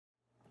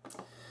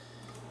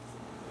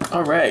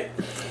Alright.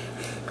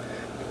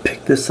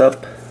 Pick this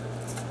up.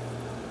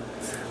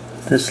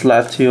 This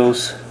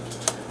Latios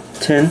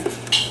tin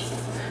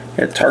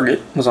at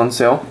Target was on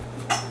sale.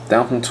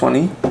 Down from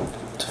 20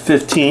 to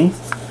 15.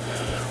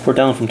 Or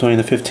down from 20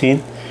 to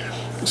 15.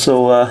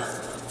 So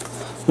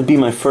would be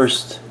my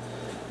first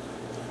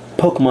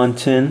Pokemon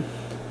tin.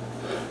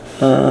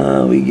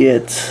 We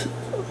get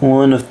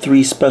one of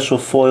 3 special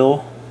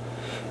foil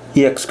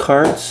EX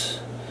cards,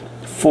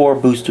 4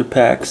 booster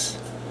packs,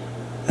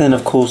 and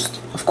of course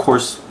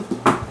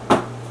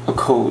a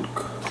code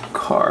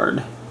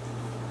card.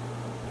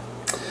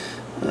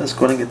 Let's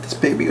go and get this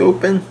baby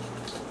open.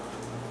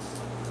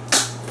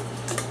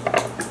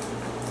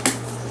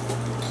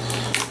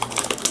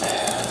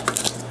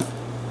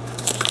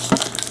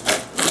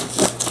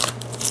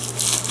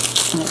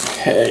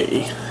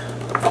 Okay,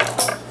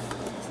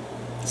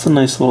 it's a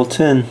nice little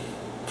tin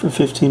for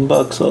 15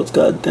 bucks. So it's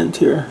got a dent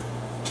here.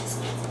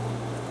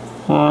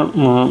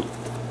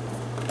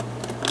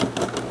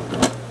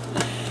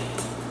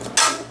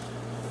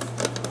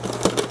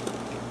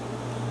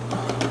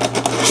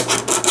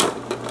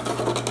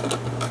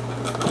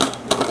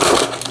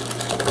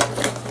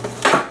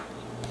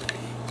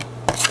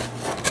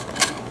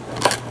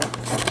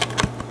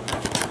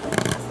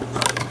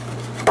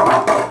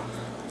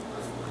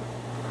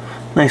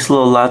 Nice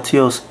little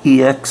Latios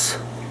EX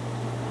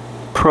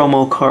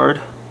promo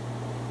card.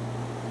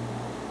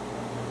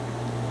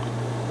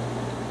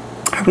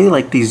 I really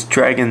like these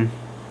dragon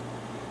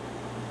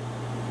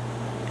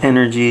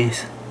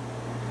energies.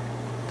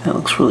 That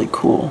looks really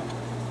cool.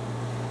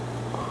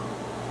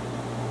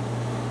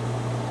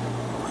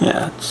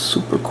 Yeah, it's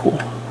super cool.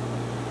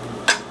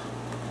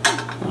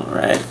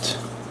 Alright.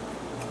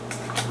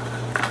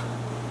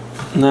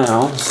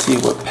 Now, let's see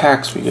what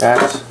packs we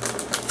got.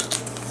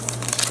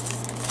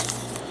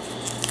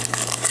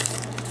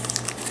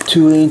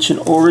 2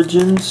 Ancient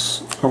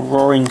Origins, a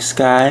Roaring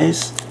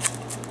Skies,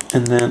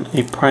 and then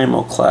a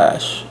Primal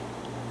Clash.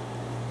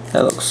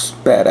 That looks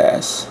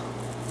badass.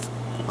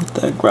 With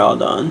that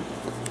Groudon.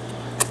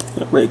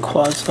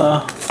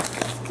 Rayquaza.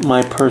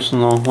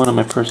 One of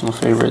my personal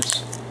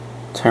favorites.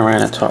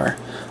 Tyranitar.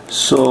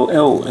 So,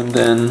 oh, and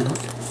then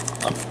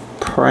a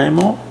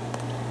Primal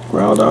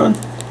Groudon.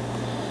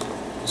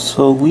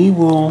 So we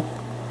will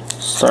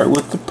start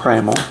with the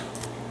Primal.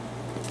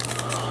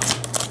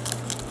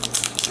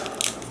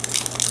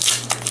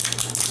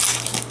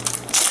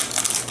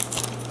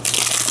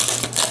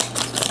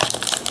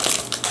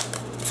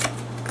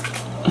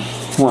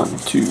 One,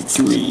 two,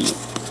 three.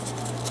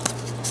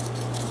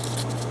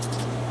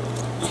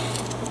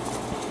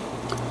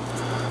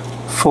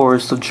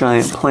 Forest of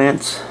Giant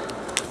Plants.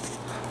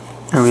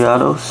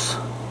 Ariados.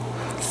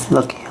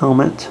 Lucky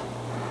Helmet.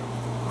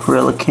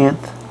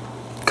 Relicanth.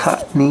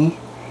 Cottony.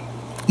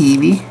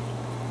 Eevee.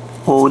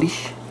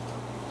 Oddish.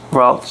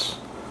 Routes.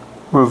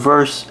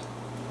 Reverse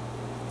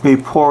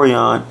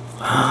Vaporeon.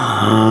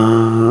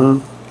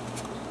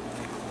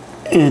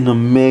 And a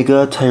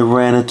Mega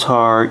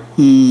Tyranitar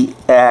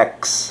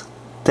EX.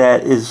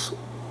 That is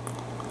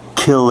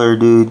killer,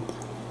 dude.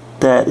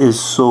 That is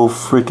so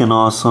freaking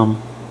awesome.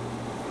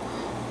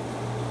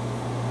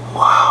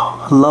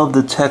 Wow, I love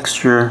the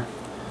texture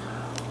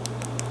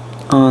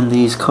on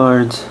these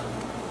cards.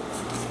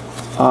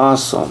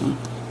 Awesome.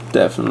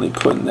 Definitely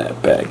putting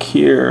that back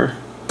here.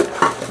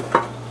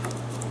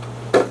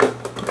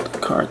 Put the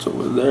cards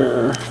over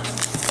there.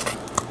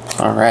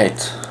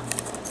 Alright.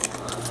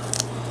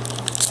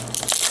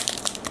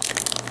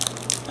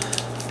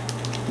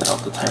 Now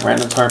the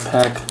Tyranitar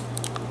pack.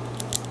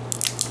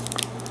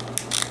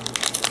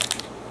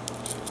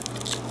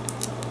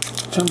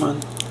 Come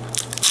on.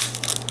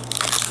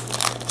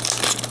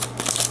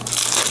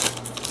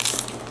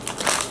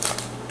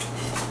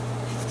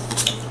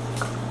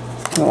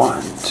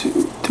 One,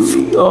 two,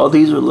 three. Oh,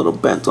 these are a little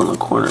bent on the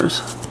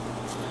corners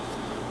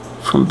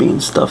from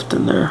being stuffed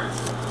in there.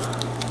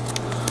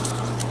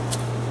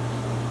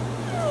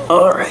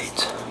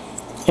 Alright.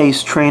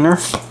 Ace Trainer.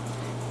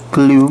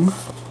 Gloom.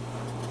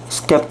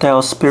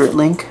 Sceptile Spirit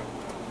Link,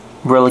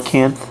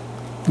 Relicanth,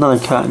 another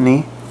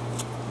Cottony,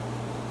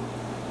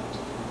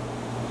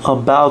 a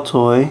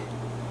Baltoy.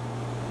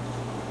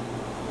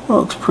 That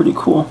looks pretty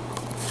cool.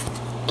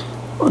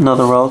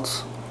 Another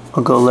Routes,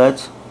 a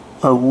Golett,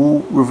 a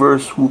Woo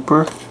Reverse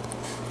Wooper,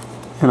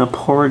 and a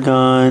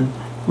Porygon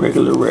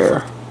regular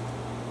rare.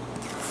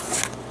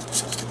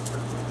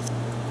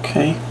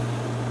 Okay.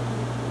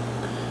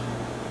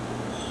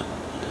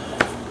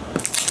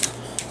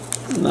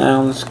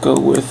 Now let's go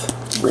with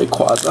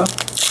Rayquaza.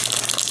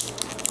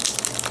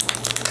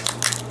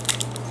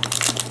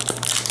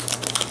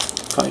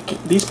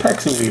 These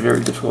packs seem to be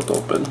very difficult to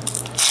open.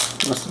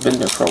 Must have been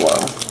there for a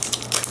while.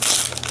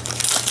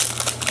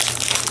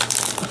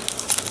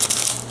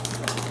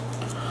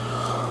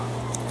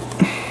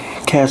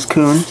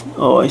 Cascoon.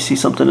 Oh, I see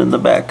something in the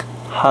back.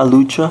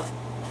 Halucha.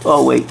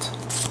 Oh, wait.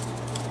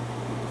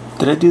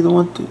 Did I do the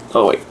one?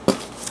 Oh, wait.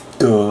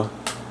 Duh.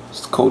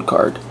 It's the code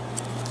card.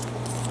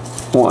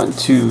 1,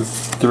 2,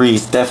 3.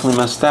 Definitely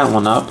messed that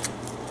one up.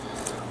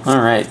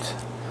 Alright.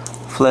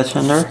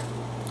 Fletchender.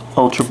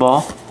 Ultra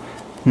Ball,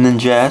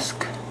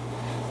 Ninjask,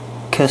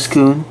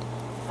 Cascoon,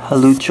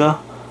 Halucha,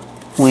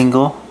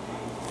 Wingull,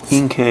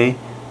 Inkay,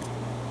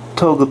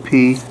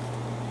 Togepi,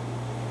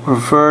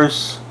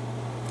 Reverse.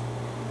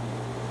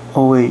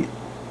 Oh wait,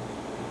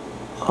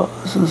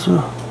 is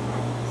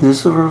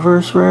this a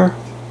reverse rare?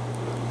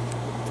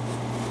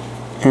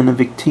 And a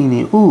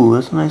Victini. Ooh,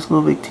 that's a nice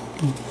little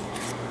Victini.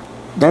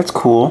 That's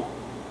cool.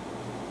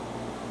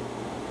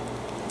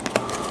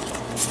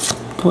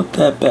 Put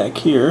that back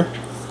here.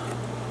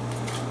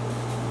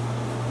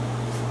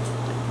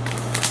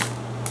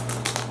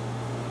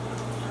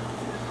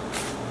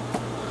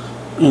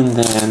 And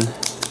then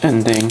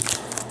ending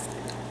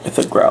with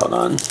a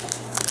Groudon.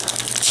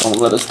 Don't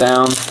let us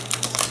down.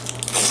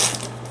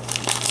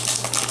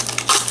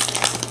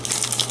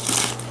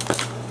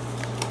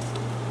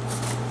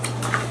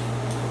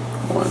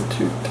 One,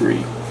 two,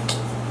 three.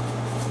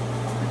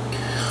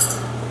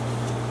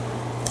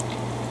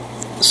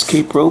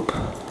 Escape Rope,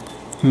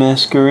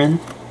 Mascarin,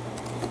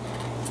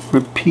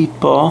 Repeat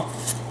Ball,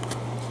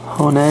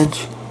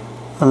 Honedge,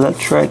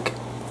 Electrike,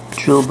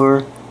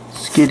 Drillbur,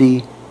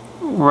 Skitty,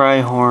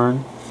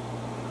 Rhyhorn,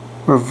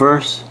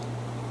 Reverse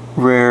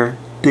Rare,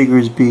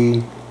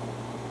 Diggersby,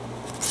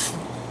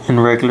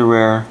 and regular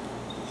rare,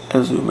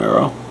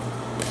 Azumarill.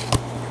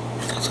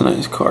 That's a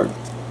nice card.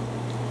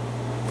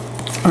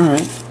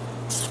 Alright,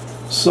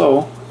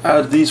 so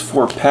out of these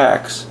 4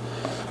 packs,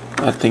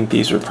 I think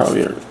these are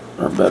probably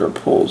our better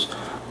pulls.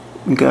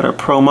 We got our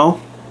promo,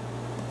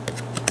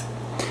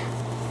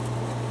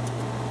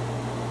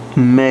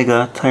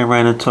 Mega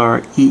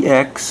Tyranitar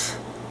EX.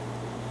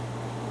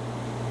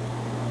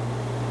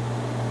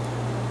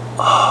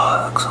 Oh,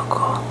 that looks so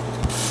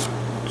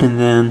cool. And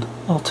then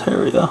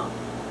Altaria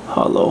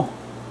Hollow.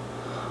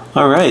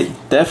 Alright,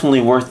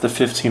 definitely worth the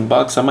 15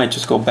 bucks. I might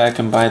just go back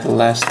and buy the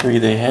last 3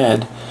 they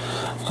had.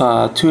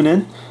 Tune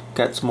in,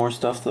 got some more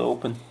stuff to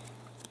open.